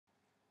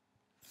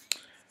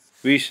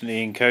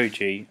Recently in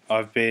Coge,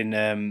 I've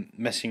been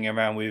messing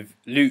around with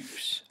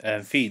loops,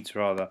 feeds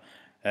rather,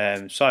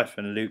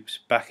 Syphon loops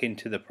back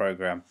into the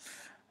program.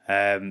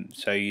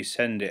 So you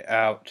send it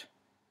out.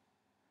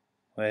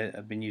 Where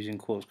I've been using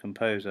Quartz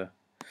Composer.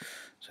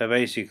 So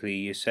basically,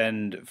 you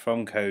send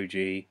from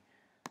Coge.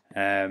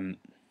 There's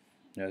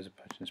a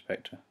patch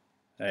inspector.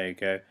 There you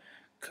go.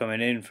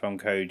 Coming in from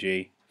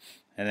Coge,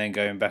 and then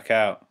going back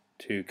out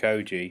to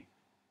Coge.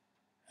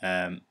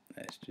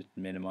 Let's just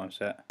minimize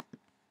that.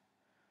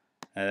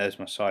 And there's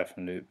my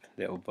Syphon loop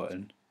little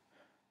button,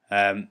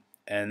 and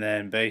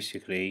then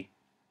basically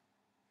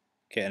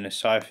getting a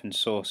Syphon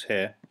source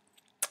here,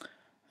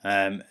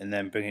 and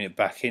then bringing it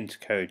back into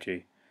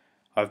Coge.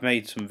 I've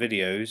made some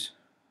videos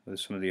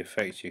with some of the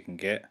effects you can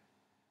get.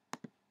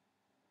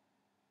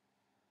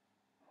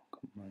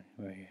 Where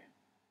are you?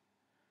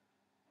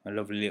 My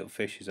lovely little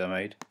fishes I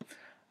made.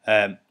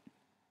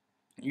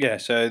 Yeah,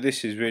 so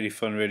this is really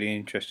fun, really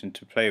interesting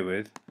to play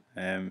with.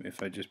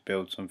 If I just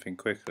build something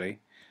quickly.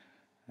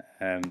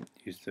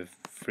 Use the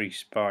free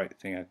sprite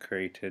thing I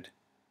created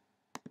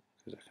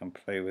because I can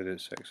play with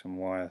it X and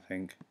Y, I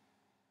think.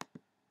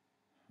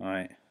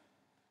 Right,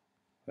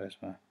 where's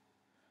my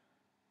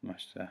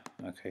master?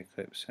 Okay,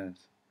 clip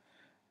synth.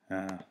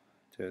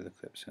 Do the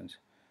clip synth.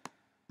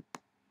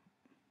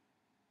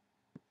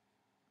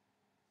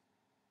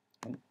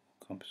 Oh,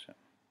 composite.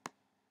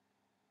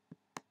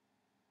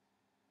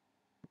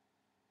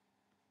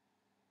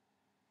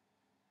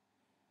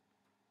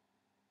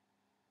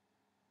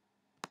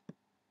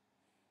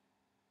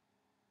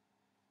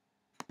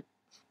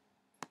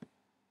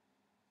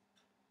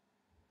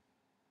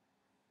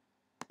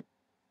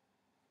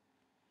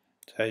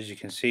 So as you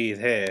can see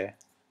here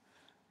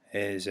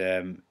is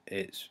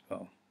it's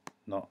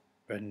not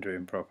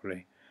rendering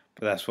properly,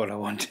 but that's what I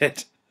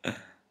wanted.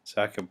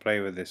 So I can play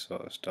with this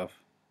sort of stuff.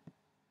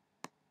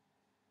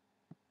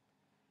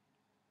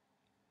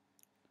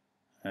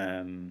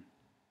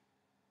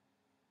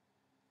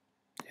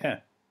 Yeah.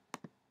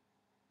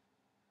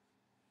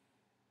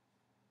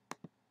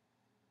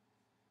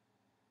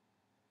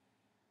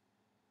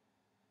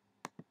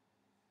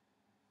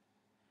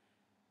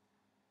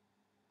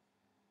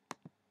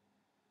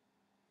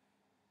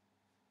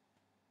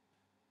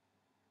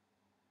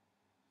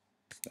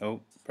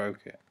 Oh,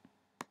 broke it.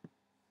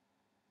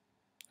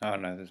 Oh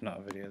no, there's not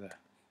a video there.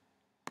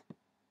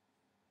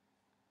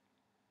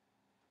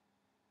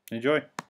 Enjoy.